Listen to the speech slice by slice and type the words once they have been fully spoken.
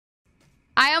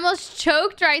I almost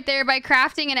choked right there by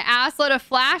crafting an assload of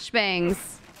flashbangs.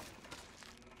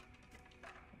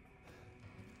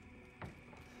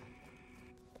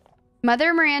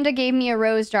 Mother Miranda gave me a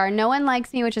rose jar. No one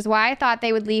likes me, which is why I thought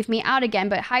they would leave me out again.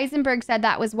 But Heisenberg said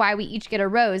that was why we each get a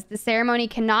rose. The ceremony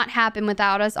cannot happen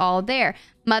without us all there.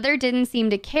 Mother didn't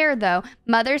seem to care, though.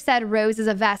 Mother said Rose is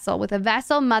a vessel. With a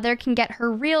vessel, Mother can get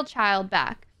her real child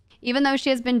back, even though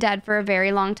she has been dead for a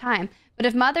very long time. But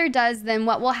if Mother does, then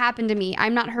what will happen to me?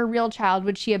 I'm not her real child.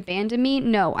 Would she abandon me?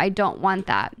 No, I don't want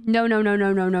that. No, no, no,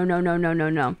 no, no, no, no, no, no, no,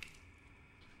 no.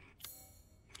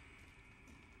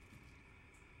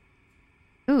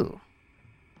 Ooh.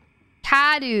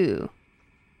 Kadu.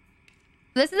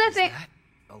 This is the thing.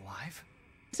 Alive?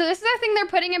 So this is the thing they're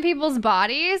putting in people's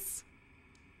bodies?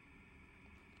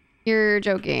 You're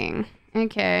joking.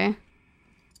 Okay.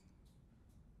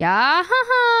 Yes.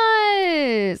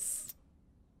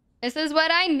 This is what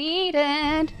I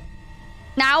needed.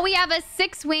 Now we have a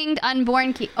 6-winged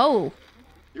unborn key. Oh.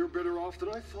 You're better off than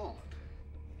I thought.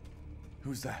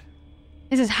 Who's that?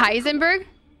 This is Heisenberg?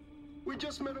 We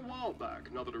just met a while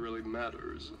back, not that it really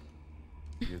matters.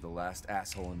 You're the last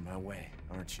asshole in my way,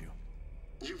 aren't you?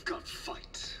 You've got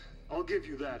fight. I'll give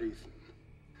you that, Ethan.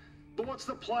 But what's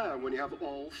the plan when you have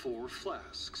all 4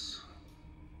 flasks?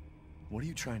 What are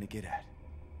you trying to get at?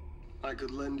 I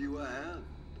could lend you a hand.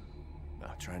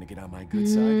 Not trying to get on my good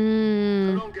side?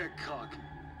 Now don't get cocky.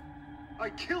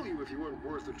 I'd kill you if you weren't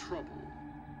worth the trouble.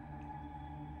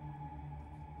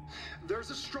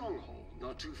 There's a stronghold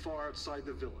not too far outside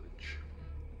the village.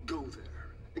 Go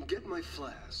there and get my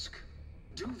flask.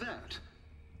 Do that,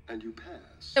 and you pass.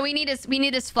 So we need his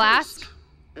flask? First,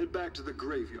 head back to the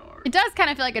graveyard. It does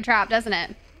kind of feel like a trap, doesn't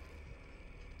it?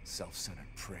 Self-centered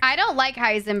prick. I don't like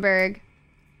Heisenberg.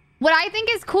 What I think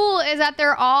is cool is that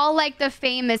they're all like the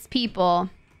famous people.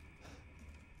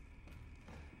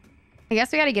 I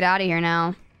guess we gotta get out of here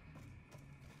now.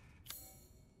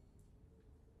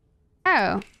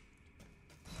 Oh.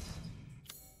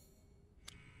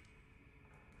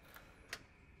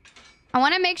 I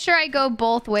want to make sure I go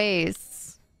both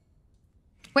ways.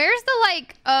 Where's the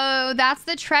like... Oh, that's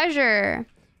the treasure.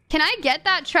 Can I get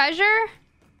that treasure?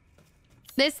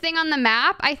 This thing on the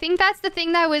map? I think that's the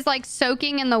thing that was like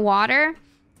soaking in the water.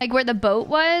 Like where the boat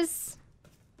was.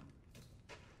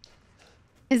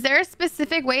 Is there a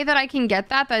specific way that I can get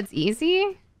that that's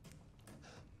easy?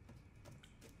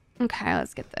 Okay,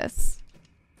 let's get this.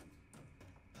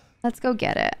 Let's go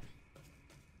get it.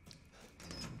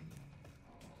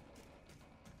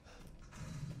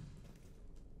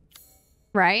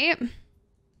 Right? Let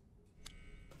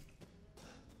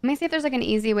me see if there's like an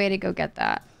easy way to go get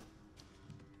that.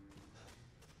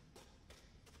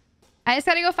 I just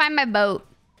gotta go find my boat.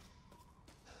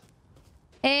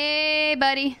 Hey,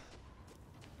 buddy.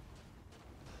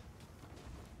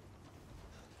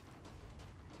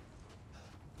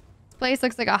 This place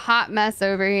looks like a hot mess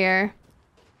over here.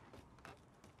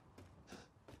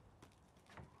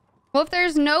 Well, if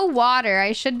there's no water,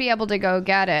 I should be able to go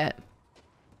get it.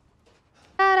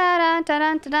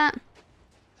 Da-da-da-da-da-da.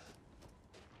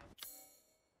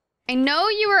 I know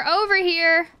you were over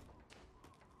here.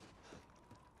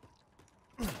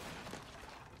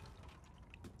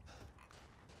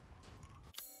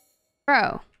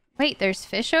 Bro, wait, there's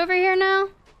fish over here now?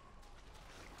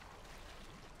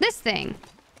 This thing.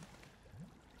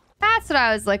 That's what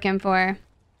I was looking for.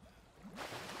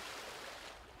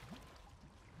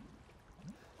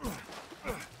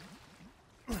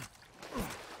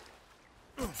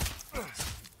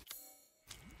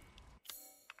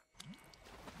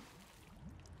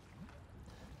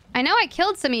 I know I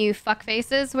killed some of you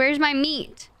fuckfaces. Where's my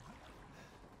meat?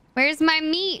 Where's my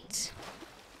meat?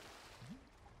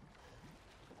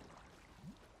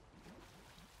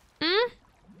 Hmm?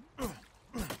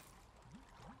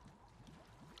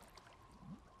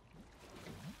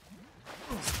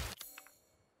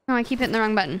 Oh, I keep hitting the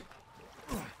wrong button.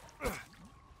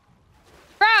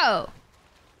 Bro!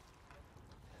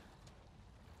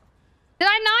 Did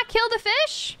I not kill the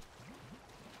fish?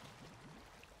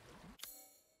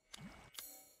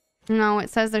 No, it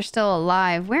says they're still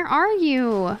alive. Where are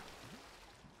you?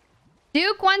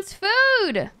 Duke wants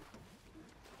food!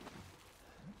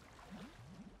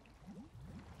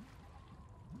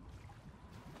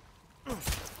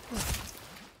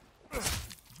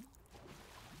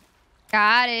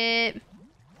 Got it.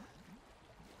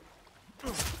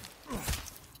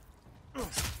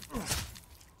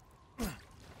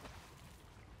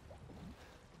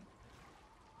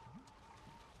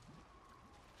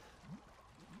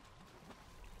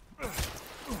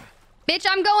 Bitch,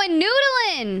 I'm going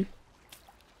noodling.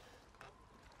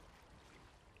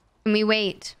 Can we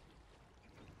wait?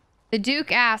 The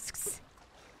Duke asks,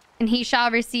 and he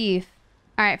shall receive.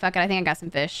 All right, fuck it. I think I got some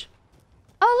fish.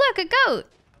 Oh, look, a goat.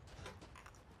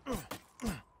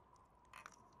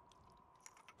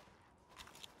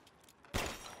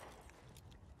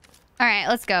 All right,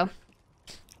 let's go.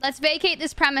 Let's vacate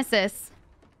this premises.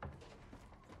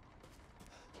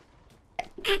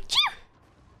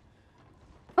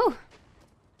 Oh.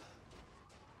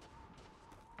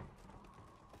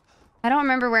 I don't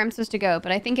remember where I'm supposed to go,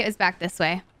 but I think it was back this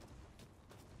way.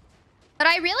 But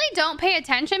I really don't pay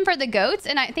attention for the goats,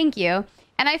 and thank you.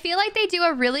 And I feel like they do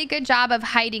a really good job of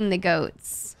hiding the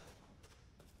goats.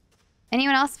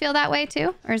 Anyone else feel that way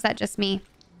too? Or is that just me?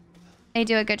 They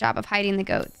do a good job of hiding the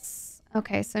goats.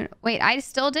 Okay, so wait, I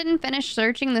still didn't finish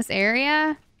searching this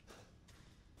area.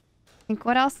 Like,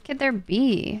 what else could there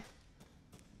be?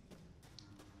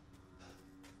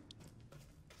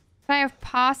 Could I have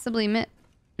possibly missed?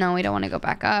 No, we don't want to go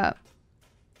back up.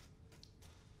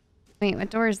 Wait,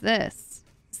 what door is this?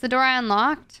 Is the door I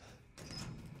unlocked?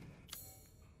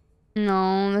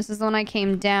 No, this is the one I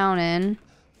came down in.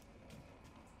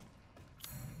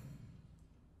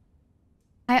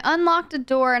 I unlocked a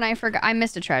door and I forgot. I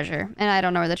missed a treasure and I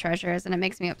don't know where the treasure is and it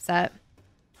makes me upset.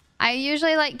 I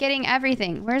usually like getting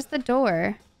everything. Where's the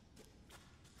door?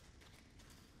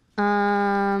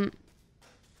 What?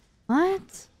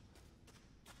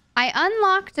 I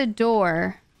unlocked a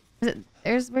door.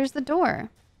 Where's the door?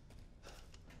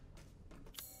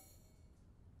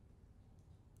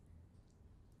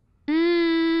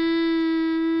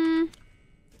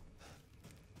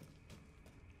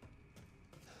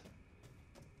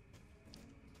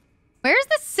 Where's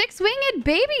the six-winged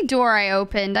baby door I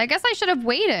opened? I guess I should have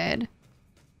waited.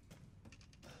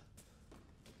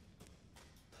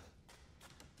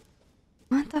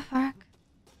 What the fuck?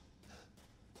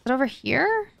 Is it over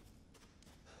here?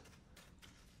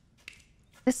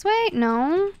 This way?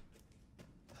 No.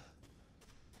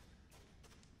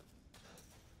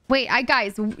 Wait,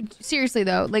 guys, seriously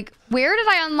though, like, where did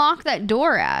I unlock that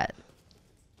door at?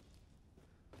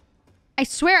 I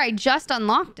swear I just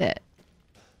unlocked it.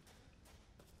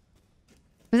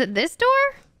 Was it this door?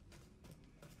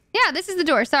 Yeah, this is the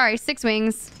door. Sorry, six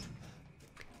wings.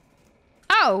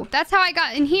 Oh, that's how I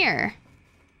got in here.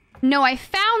 No, I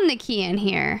found the key in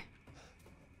here.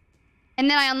 And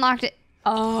then I unlocked it.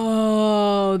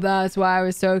 Oh, that's why I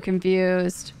was so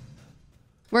confused.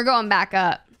 We're going back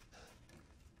up.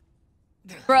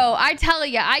 Bro, I tell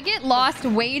ya, I get lost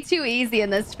way too easy in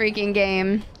this freaking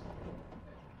game.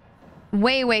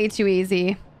 Way too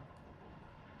easy.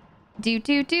 Do.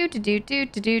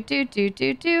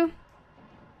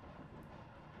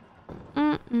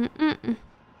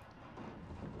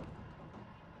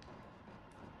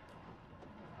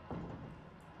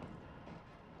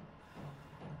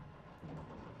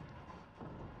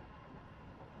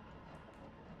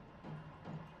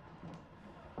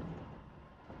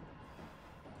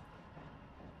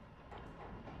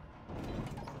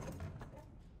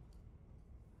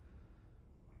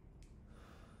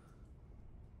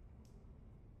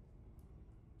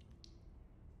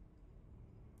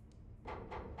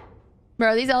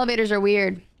 Bro, these elevators are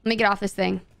weird. Let me get off this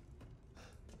thing.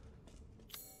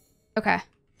 Okay.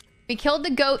 We killed the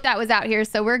goat that was out here,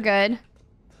 so we're good.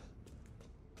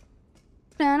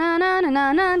 We're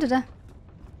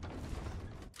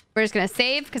just gonna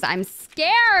save because I'm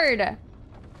scared.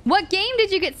 What game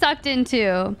did you get sucked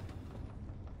into?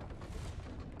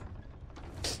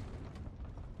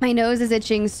 My nose is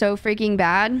itching so freaking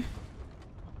bad.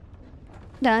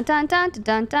 Dun dun dun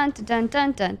dun dun dun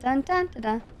dun dun dun dun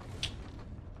dun.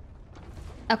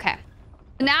 Okay.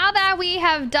 Now that we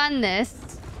have done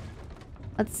this,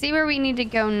 let's see where we need to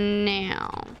go now.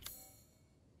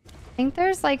 I think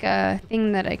there's like a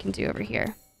thing that I can do over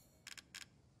here.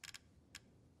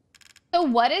 So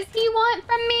what does he want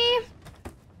from me?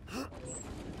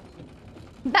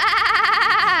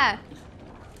 Bah!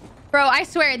 Bro, I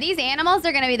swear, these animals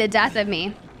are gonna be the death of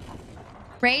me.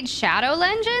 Raid Shadow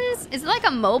Legends? Is it like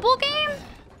a mobile game?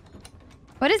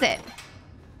 What is it?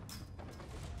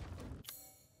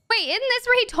 Wait, isn't this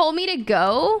where he told me to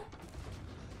go?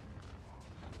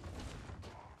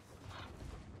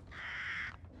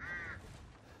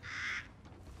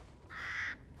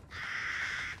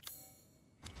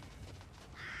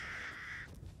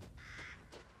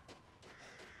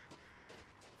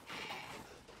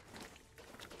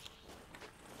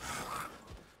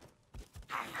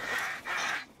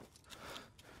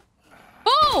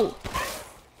 Oh!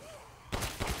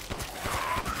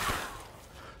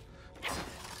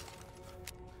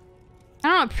 I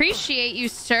don't appreciate you,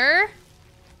 sir.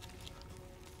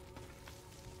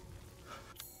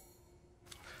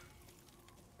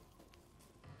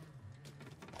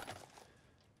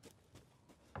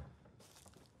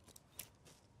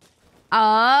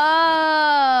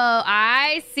 Oh,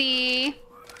 I see.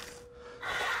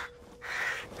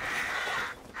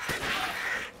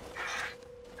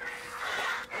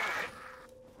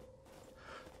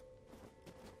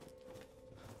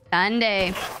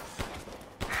 Sunday.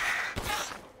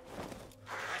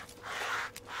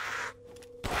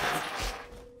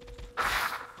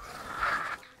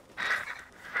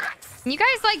 Can you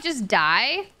guys like just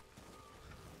die?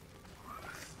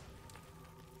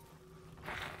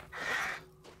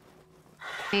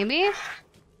 Maybe?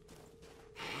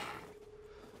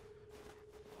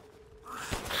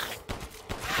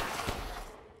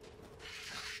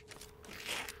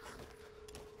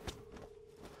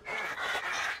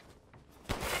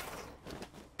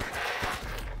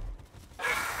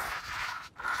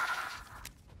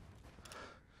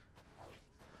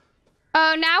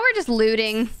 Oh, now we're just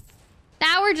looting.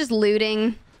 Now we're just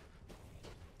looting.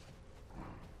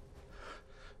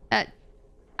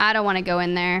 I don't want to go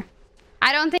in there.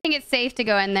 I don't think it's safe to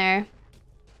go in there.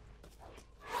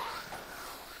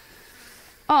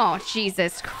 Oh,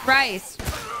 Jesus Christ.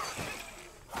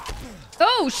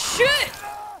 Oh, shit!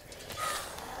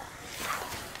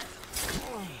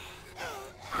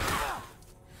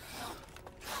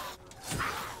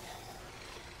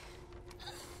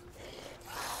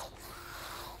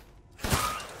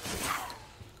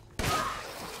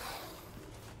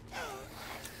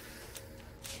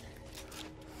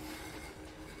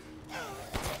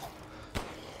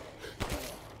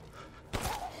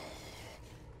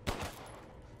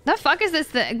 The fuck is this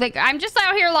thing? Like, I'm just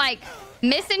out here, like,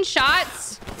 missing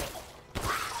shots.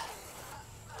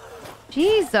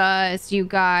 Jesus, you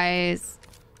guys.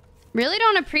 Really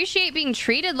don't appreciate being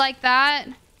treated like that.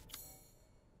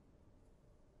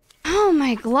 Oh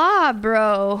my god,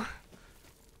 bro.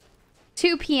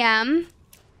 2 p.m.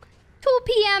 2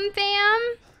 p.m., fam.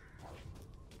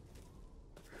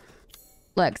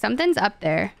 Look, something's up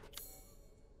there.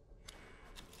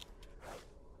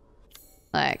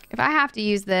 Look, if I have to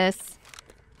use this.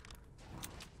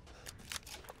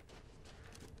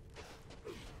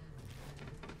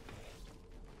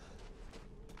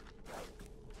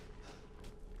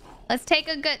 Let's take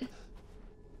a good...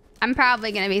 I'm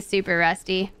probably going to be super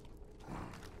rusty.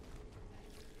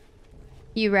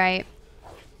 You right.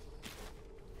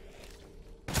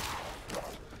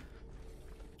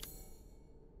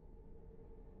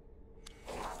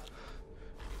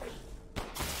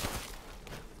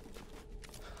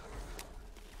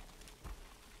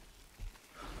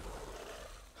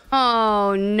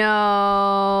 Oh,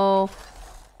 no.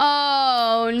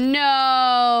 Oh,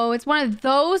 no. It's one of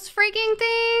those freaking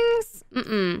things?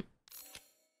 Mm-mm.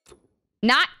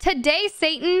 Not today,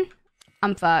 Satan.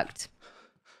 I'm fucked.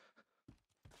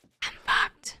 I'm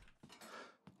fucked.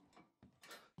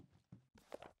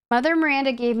 Mother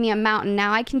Miranda gave me a mountain.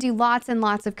 Now I can do lots and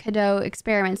lots of Cadeau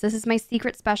experiments. This is my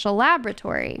secret special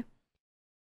laboratory.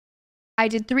 I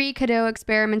did 3 Cadeau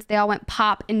experiments. They all went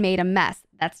pop and made a mess.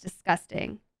 That's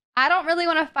disgusting. I don't really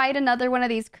want to fight another one of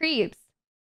these creeps.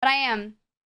 But I am.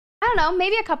 I don't know.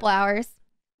 Maybe a couple hours.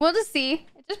 We'll just see.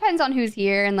 It just depends on who's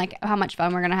here and like how much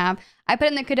fun we're going to have. I put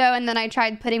in the Cadeau and then I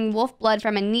tried putting wolf blood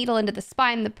from a needle into the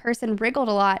spine. The person wriggled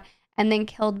a lot and then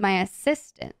killed my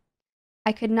assistant.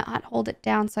 I could not hold it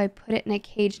down, so I put it in a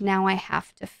cage. Now I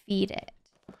have to feed it.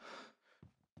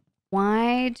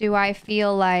 Why do I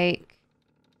feel like...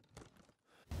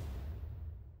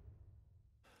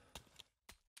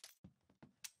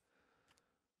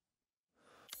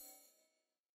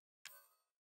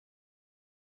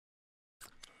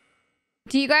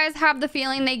 Do you guys have the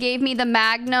feeling they gave me the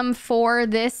Magnum for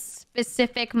this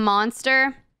specific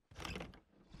monster?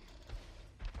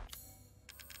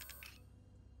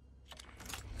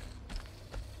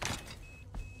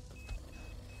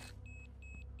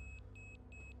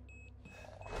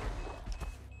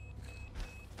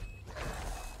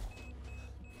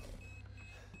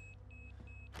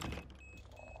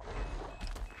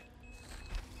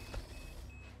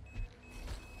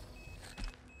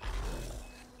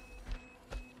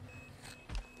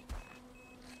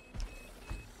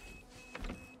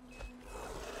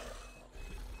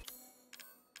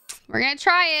 We're gonna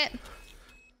try it.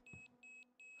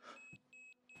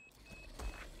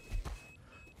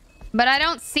 But I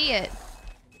don't see it.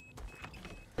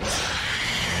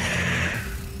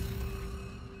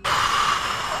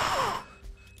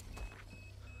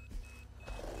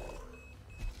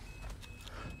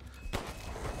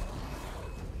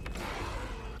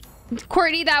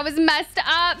 Courtney, that was messed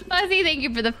up. Fuzzy, thank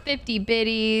you for the 50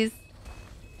 biddies.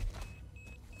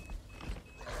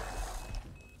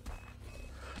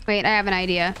 Wait, I have an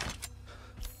idea.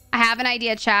 I have an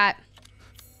idea, chat.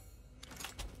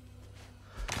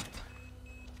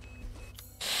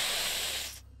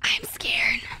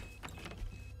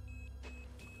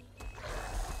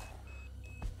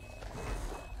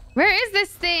 Where is this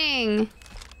thing?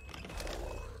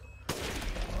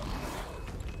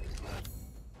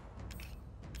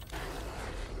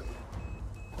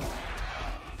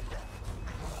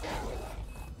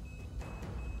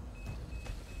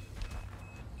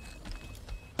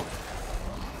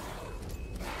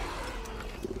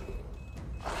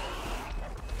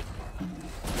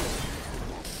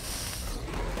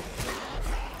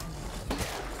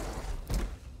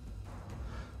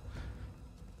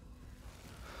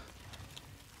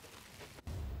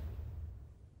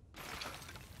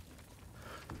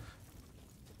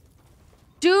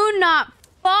 Do not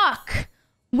fuck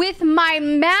with my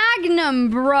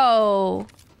magnum, bro.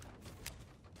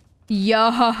 Yo.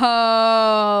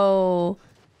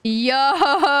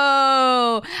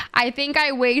 Yo. I think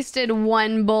I wasted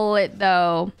one bullet,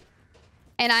 though.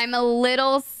 And I'm a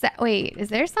little... Wait, is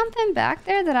there something back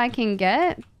there that I can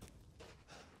get?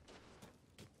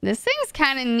 This thing's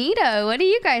kind of neato. What do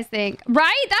you guys think?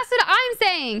 Right? That's what I'm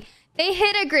saying. They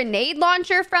hid a grenade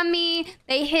launcher from me.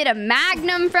 They hid a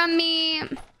magnum from me.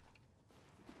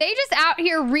 They just out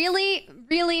here really,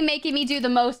 really making me do the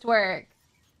most work.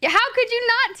 How could you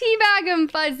not teabag him,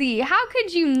 Fuzzy? How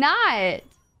could you not?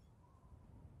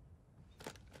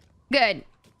 Good.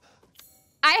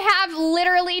 I have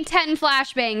literally 10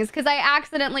 flashbangs because I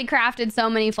accidentally crafted so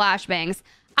many flashbangs.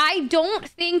 I don't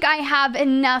think I have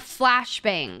enough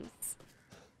flashbangs.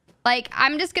 Like,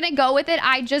 I'm just going to go with it.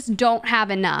 I just don't have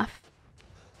enough.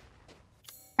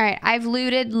 All right, I've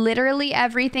looted literally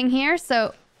everything here.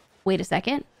 So, wait a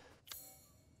second.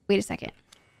 Wait a second.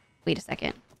 Wait a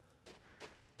second.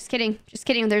 Just kidding. Just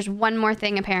kidding. There's one more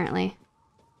thing, apparently.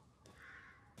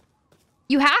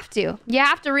 You have to. You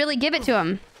have to really give it to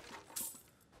him.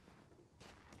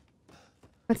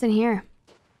 What's in here?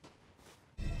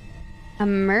 A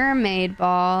mermaid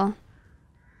ball.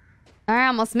 I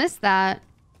almost missed that.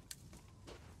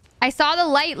 I saw the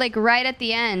light, like, right at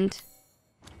the end.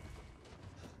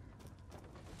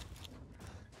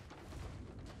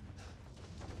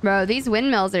 Bro, these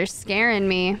windmills are scaring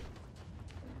me.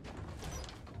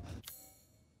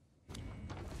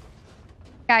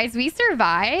 Guys, we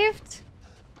survived.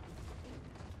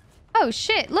 Oh,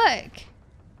 shit, look.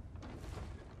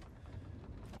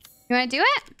 You want to do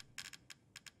it?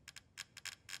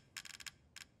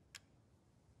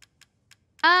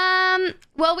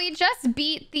 Well, we just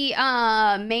beat the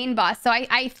main boss, so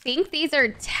I think these are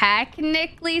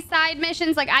technically side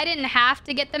missions. Like, I didn't have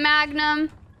to get the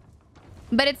magnum,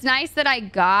 but it's nice that I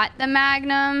got the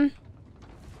magnum.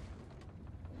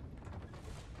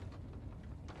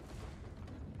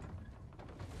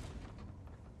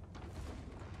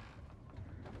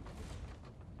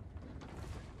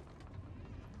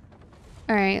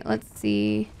 All right, let's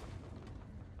see.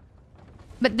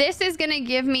 But this is gonna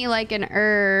give me like an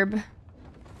herb.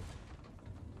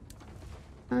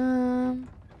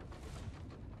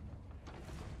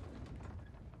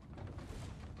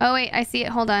 Oh wait, I see it.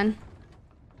 Hold on.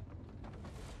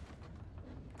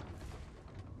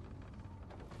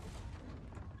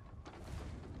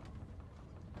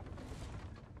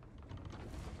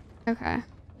 Okay.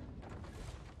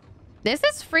 This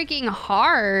is freaking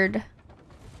hard.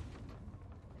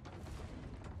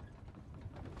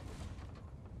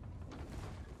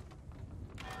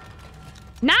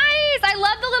 Nice! I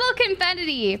love the little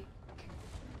confetti.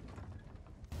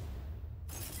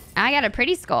 I got a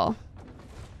pretty skull.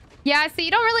 Yeah, so you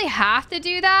don't really have to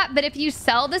do that, but if you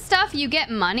sell the stuff, you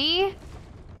get money.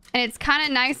 And it's kind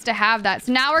of nice to have that.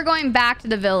 So now we're going back to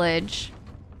the village.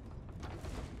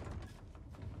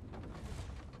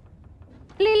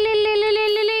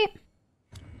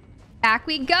 Back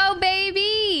we go,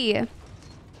 baby!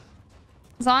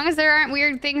 As long as there aren't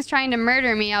weird things trying to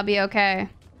murder me, I'll be okay.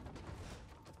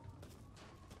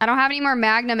 I don't have any more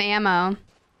magnum ammo.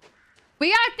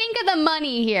 We gotta think of the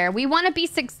money here. We want to be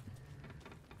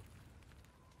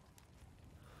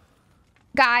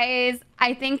Guys,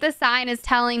 I think the sign is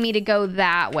telling me to go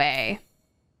that way.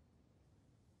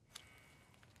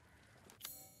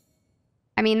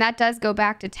 I mean, that does go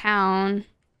back to town.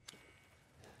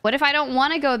 What if I don't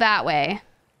want to go that way?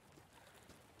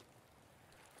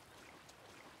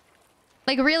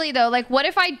 Like, really, though? Like, what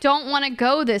if I don't want to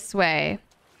go this way?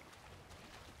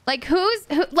 Like,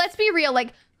 let's be real.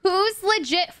 Like, who's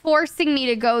legit forcing me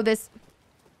to go this...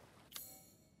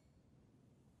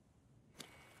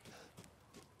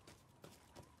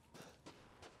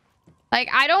 Like,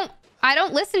 I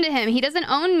don't listen to him. He doesn't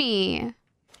own me.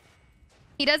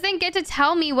 He doesn't get to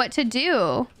tell me what to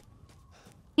do.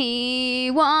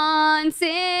 He wants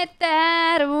it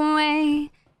that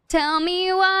way. Tell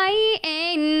me why he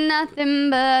ain't nothing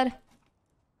but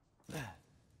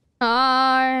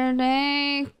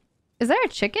heartache. Is there a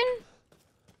chicken?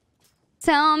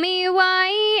 Tell me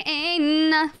why ain't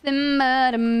nothing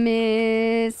but a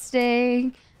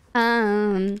mistake.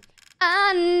 I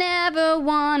never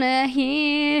wanna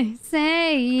hear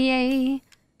say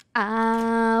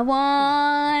I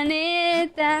want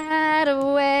it that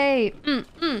way.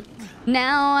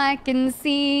 Now I can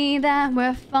see that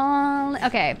we're falling.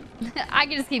 Okay, I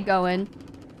can just keep going.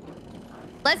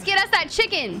 Let's get us that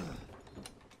chicken.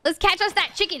 Let's catch us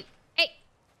that chicken. Hey.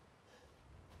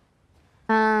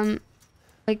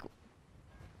 Like.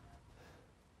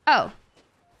 Oh.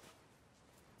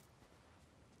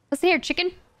 Let's see here,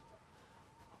 chicken.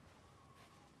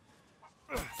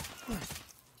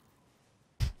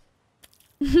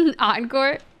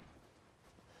 Encore.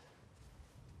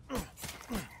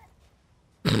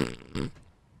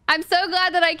 I'm so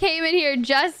glad that I came in here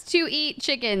just to eat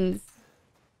chickens.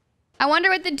 I wonder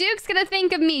what the Duke's gonna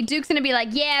think of me. Duke's gonna be like,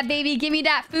 yeah, baby, give me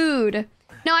that food.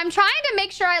 No, I'm trying to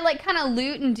make sure I like kind of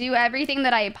loot and do everything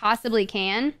that I possibly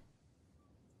can.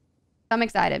 I'm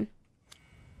excited.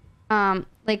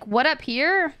 Like what up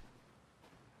here?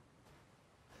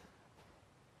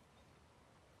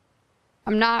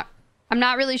 I'm not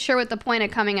really sure what the point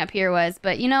of coming up here was,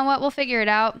 but you know what? We'll figure it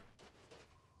out.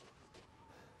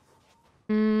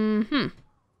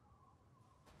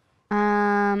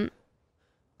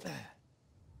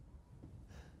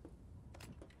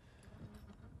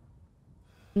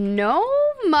 No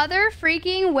mother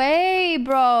freaking way,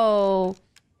 bro.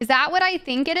 Is that what I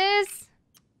think it is?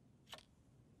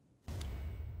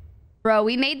 Bro,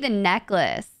 we made the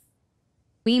necklace.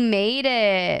 We made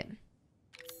it.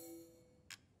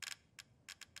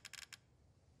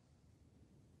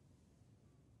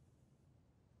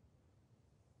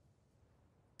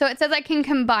 So it says I can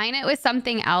combine it with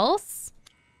something else.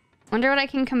 Wonder what I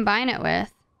can combine it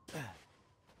with.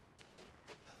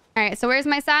 All right, so where's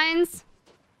my signs?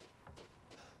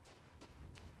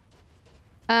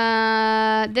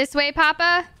 This way,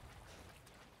 Papa.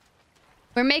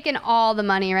 We're making all the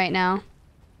money right now.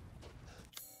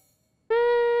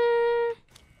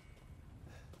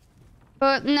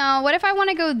 But no, what if I want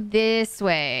to go this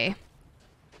way?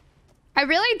 I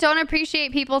really don't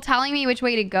appreciate people telling me which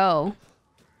way to go.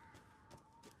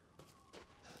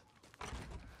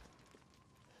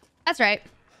 That's right.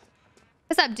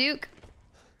 What's up, Duke?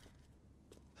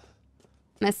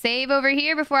 I'm gonna save over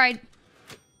here before I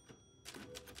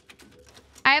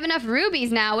have enough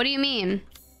rubies now. What do you mean?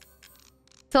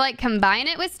 To like combine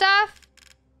it with stuff?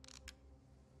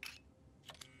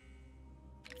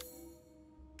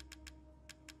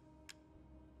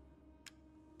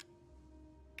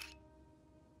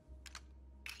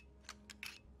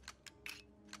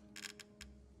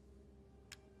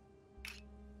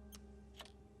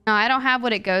 No, I don't have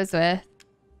what it goes with.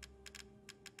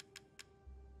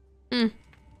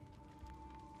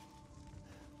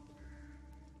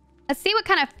 Let's see what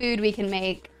kind of food we can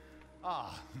make.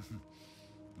 Ah,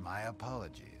 my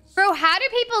apologies. Bro, how do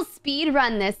people speed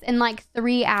run this in like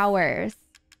 3 hours?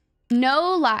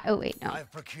 No lie. Oh, wait, no.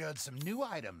 I've procured some new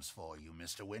items for you,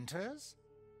 Mr. Winters.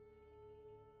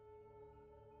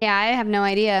 Yeah, I have no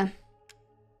idea.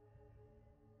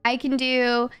 I can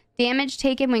do damage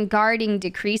taken when guarding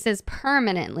decreases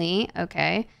permanently.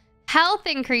 Okay. Health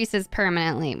increases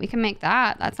permanently. We can make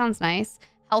that. That sounds nice.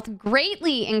 Health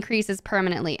greatly increases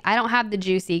permanently. I don't have the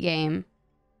juicy game.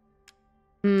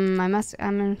 This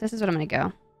is what I'm gonna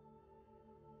go.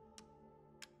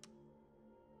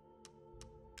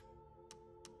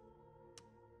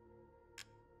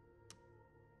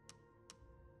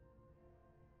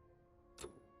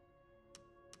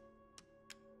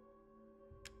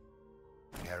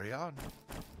 Carry on.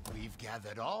 We've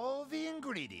gathered all the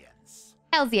ingredients.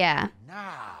 Hells yeah.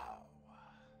 Now.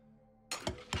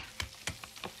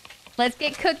 Let's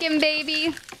get cooking,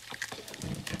 baby.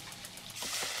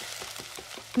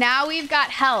 Now we've got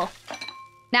health.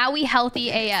 Now we healthy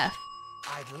AF.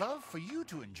 I'd love for you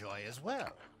to enjoy as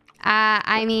well.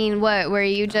 I mean, what? Were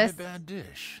you just... Not a bad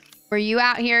dish. Were you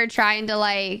out here trying to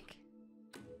like...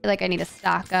 I feel like I need to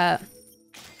stock up.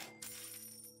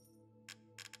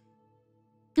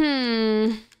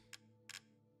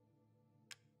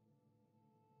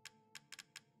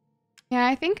 Yeah,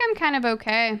 I think I'm kind of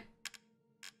okay.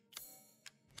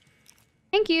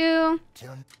 Thank you.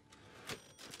 Till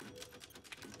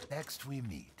next we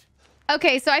meet.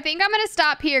 Okay, so I think I'm going to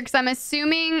stop here because I'm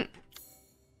assuming...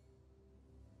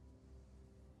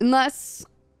 Unless...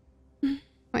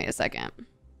 Wait a second.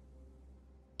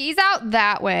 He's out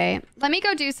that way. Let me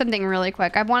go do something really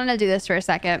quick. I've wanted to do this for a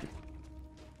second.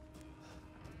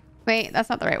 Wait, that's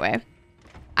not the right way.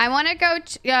 I want to go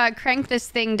crank this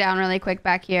thing down really quick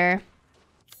back here.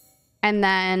 And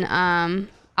then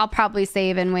I'll probably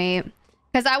save and wait.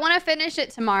 Because I want to finish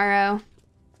it tomorrow.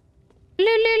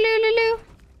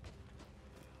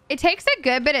 It takes a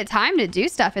good bit of time to do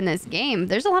stuff in this game.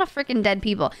 There's a lot of freaking dead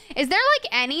people. Is there like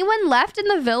anyone left in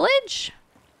the village?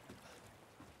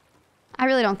 I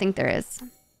really don't think there is.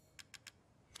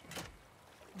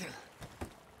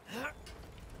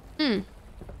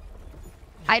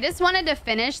 I just wanted to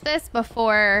finish this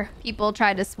before people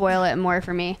tried to spoil it more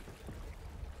for me.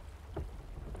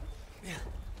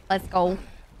 Let's go.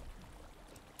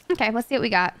 Okay, let's see what we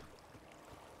got.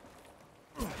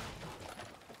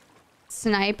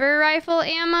 Sniper rifle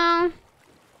ammo.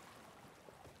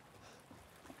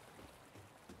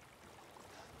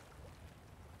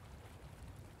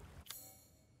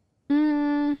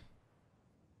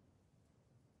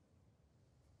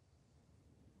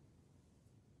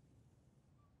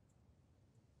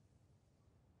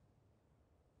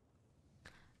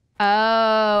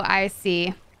 Oh, I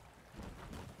see.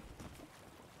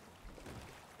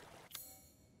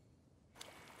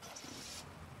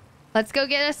 Let's go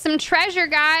get us some treasure,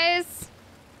 guys.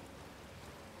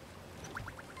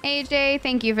 AJ,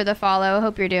 thank you for the follow.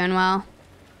 Hope you're doing well.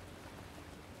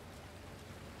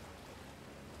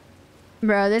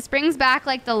 Bro, this brings back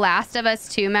like the Last of Us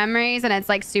 2 memories, and it's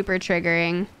like super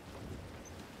triggering.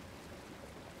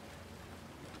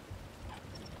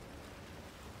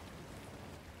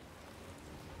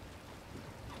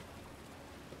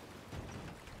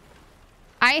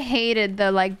 I hated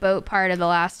the like boat part of The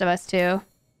Last of Us 2.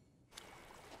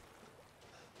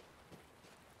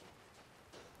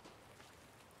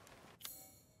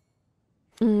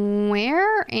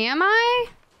 Where am I?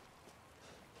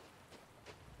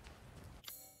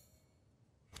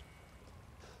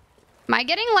 Am I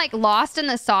getting like lost in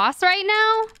the sauce right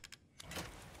now?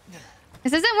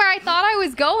 This isn't where I thought I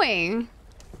was going.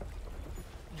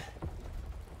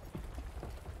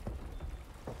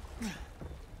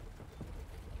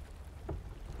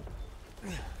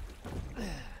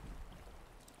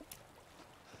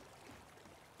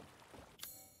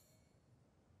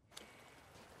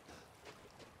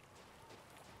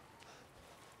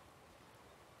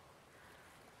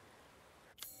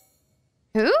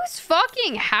 Whose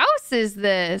fucking house is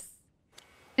this?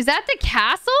 Is that the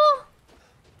castle?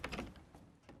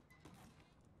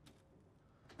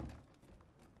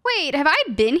 Wait, have I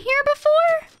been here before?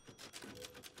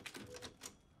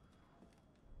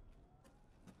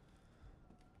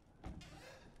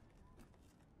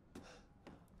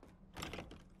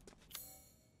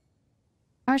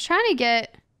 I was trying to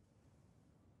get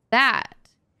that.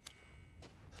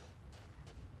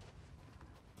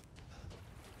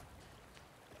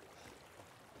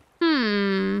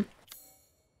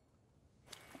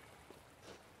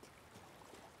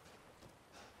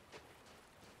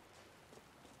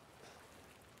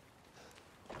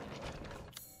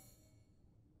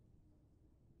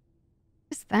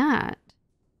 What's that?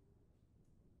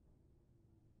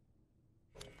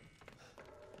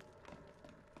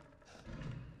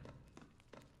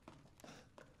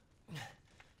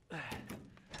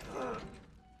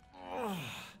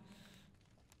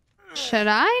 Should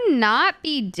I not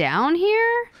be down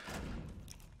here?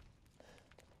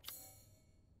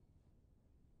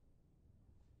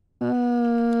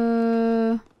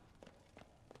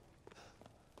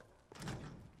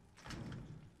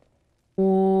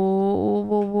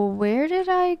 Where did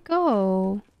I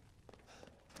go?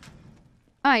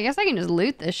 Oh, I guess I can just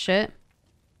loot this shit.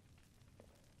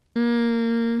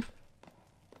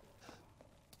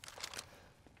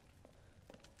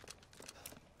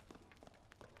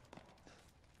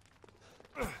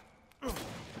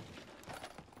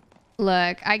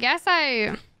 Look, I guess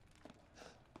where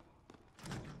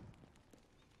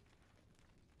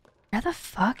the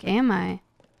fuck am I?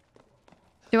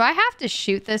 Do I have to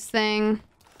shoot this thing?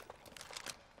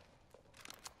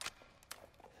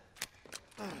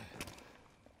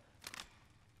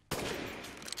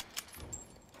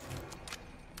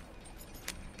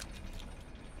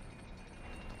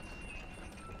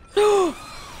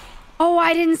 Oh,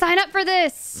 I didn't sign up for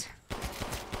this.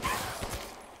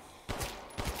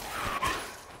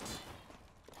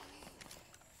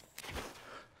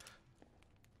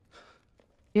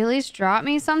 You at least drop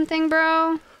me something,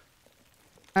 bro?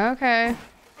 Okay.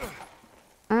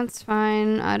 That's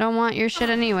fine. I don't want your shit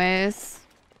anyways.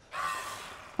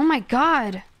 Oh my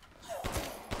god.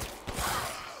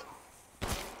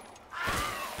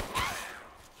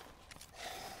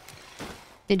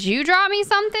 Did you drop me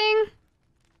something?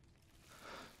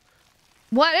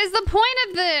 What is the point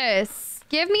of this?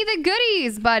 Give me the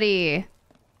goodies, buddy.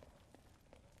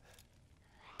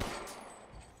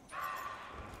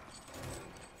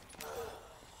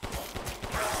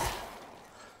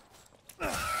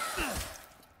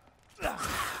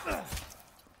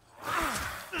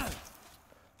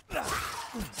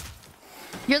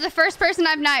 You're the first person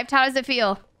I've knifed. How does it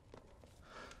feel?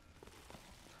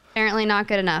 Apparently not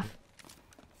good enough.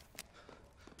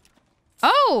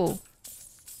 Oh!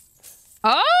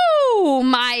 Oh,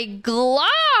 my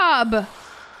glob!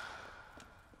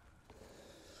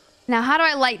 Now, how do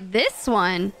I light this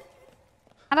one?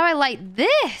 How do I light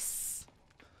this?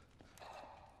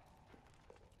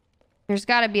 There's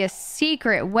got to be a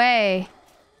secret way.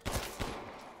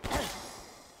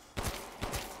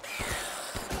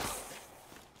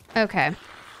 Okay.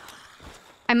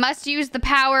 I must use the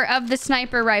power of the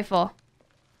sniper rifle.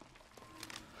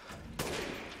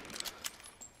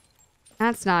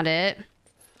 That's not it.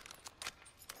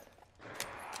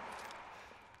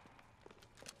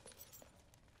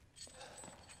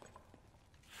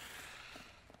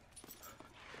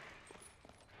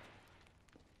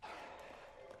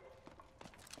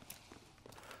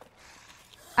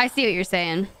 I see what you're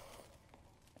saying.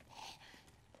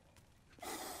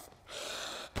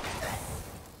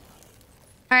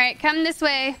 All right, come this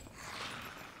way.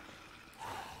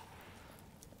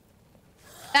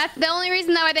 That's the only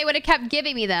reason that they would have kept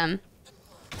giving me them.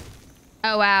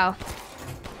 Oh, wow.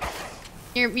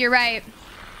 You're right.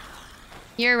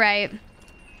 You're right.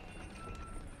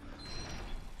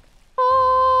 Oh,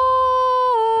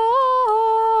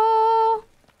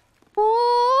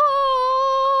 oh.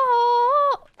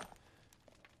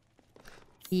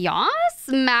 Yas?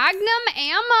 Magnum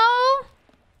ammo?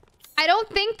 I don't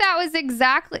think that was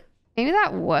exactly... Maybe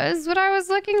that was what I was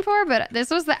looking for, but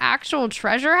this was the actual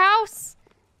treasure house?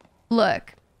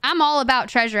 Look, I'm all about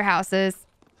treasure houses.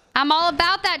 I'm all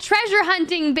about that treasure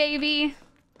hunting, baby.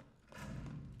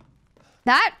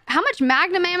 How much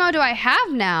Magnum ammo do I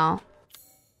have now?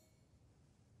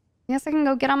 I guess I can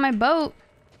go get on my boat.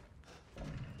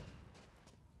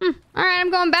 All right, I'm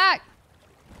going back.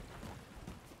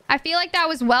 I feel like that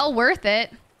was well worth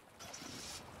it.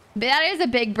 But that is a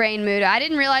big brain mood. I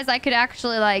didn't realize I could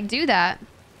actually, like, do that.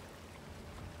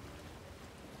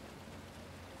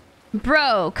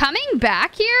 Bro, coming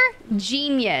back here?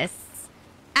 Genius.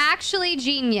 Actually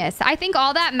genius. I think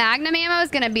all that Magnum ammo is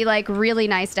going to be, like, really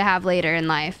nice to have later in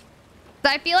life. So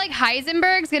I feel like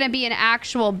Heisenberg's going to be an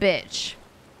actual bitch.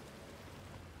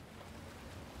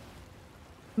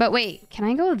 But wait, can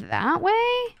I go that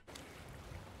way?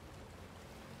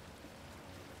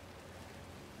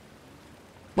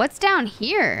 What's down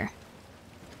here?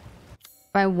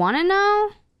 Do I want to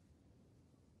know?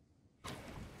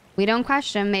 We don't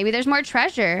question. Maybe there's more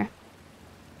treasure.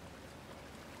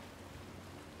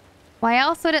 Why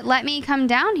else would it let me come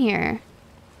down here?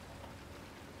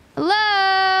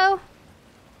 Hello?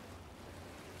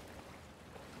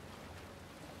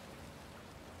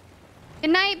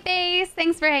 Good night, base.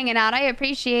 Thanks for hanging out. I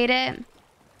appreciate it.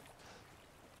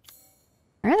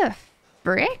 Where the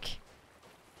frick?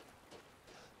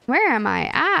 Where am I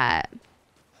at?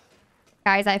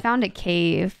 Guys, I found a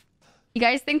cave. You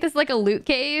guys think this is like a loot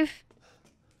cave?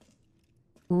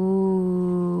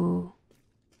 Ooh.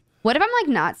 What if I'm like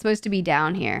not supposed to be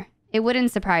down here? It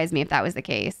wouldn't surprise me if that was the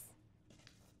case.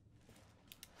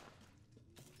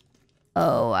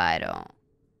 Oh, I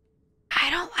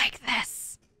don't like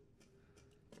this.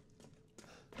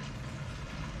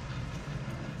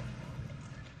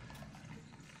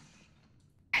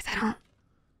 Guys,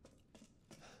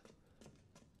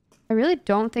 I really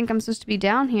don't think I'm supposed to be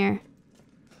down here.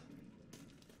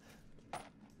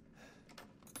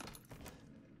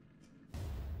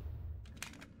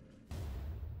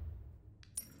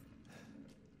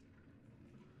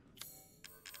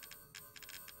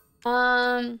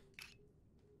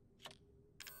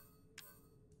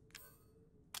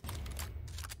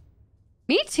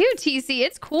 Me too, TC.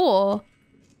 It's cool.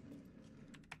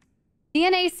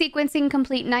 DNA sequencing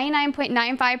complete.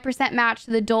 99.95% match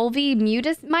to the Dolby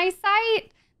mutismicite.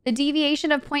 The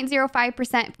deviation of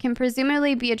 0.05% can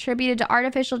presumably be attributed to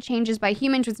artificial changes by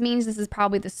humans, which means this is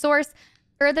probably the source.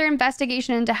 Further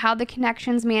investigation into how the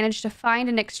connections managed to find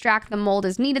and extract the mold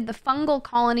is needed. The fungal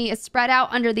colony is spread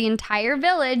out under the entire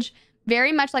village,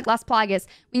 very much like Las Plagas.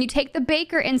 When you take the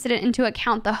Baker incident into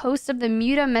account, the hosts of the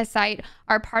mutismicite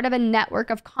are part of a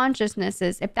network of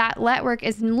consciousnesses. If that network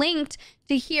is linked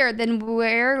to here, then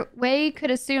we could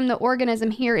assume the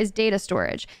organism here is data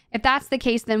storage. If that's the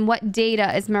case, then what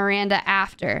data is Miranda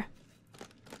after?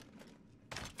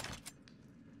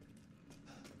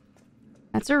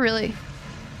 That's a really...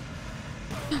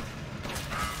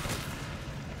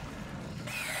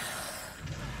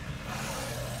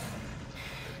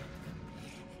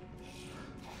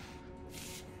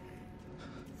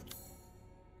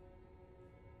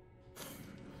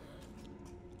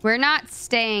 We're not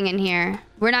staying in here.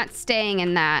 We're not staying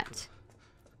in that.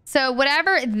 So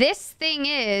whatever this thing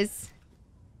is,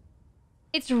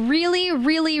 it's really,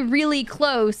 really, really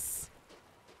close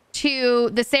to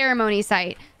the ceremony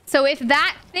site. So if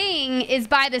that thing is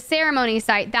by the ceremony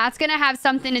site, that's going to have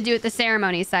something to do with the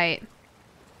ceremony site.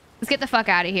 Let's get the fuck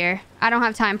out of here. I don't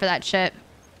have time for that shit.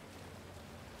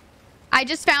 I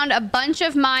just found a bunch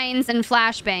of mines and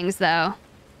flashbangs, though.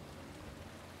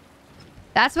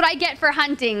 That's what I get for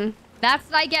hunting. That's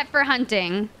what I get for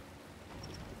hunting.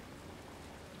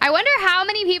 I wonder how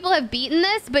many people have beaten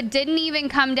this but didn't even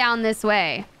come down this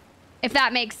way. If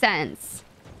that makes sense.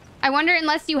 I wonder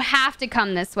unless you have to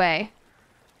come this way.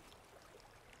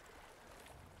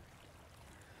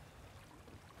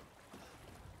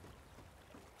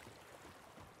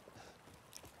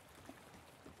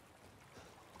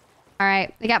 All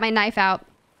right, I got my knife out.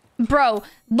 Bro,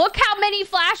 look how many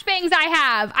flashbangs I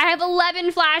have. I have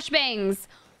 11 flashbangs.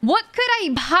 What could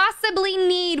I possibly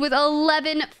need with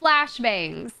 11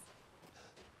 flashbangs?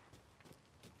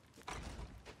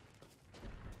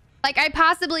 Like, I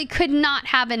possibly could not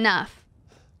have enough.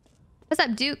 What's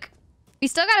up, Duke? We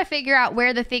still got to figure out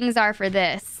where the things are for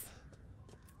this.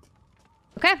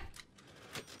 Okay.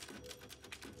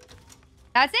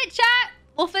 That's it, chat.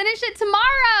 We'll finish it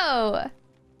tomorrow.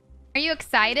 Are you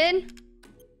excited?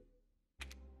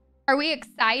 Are we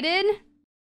excited?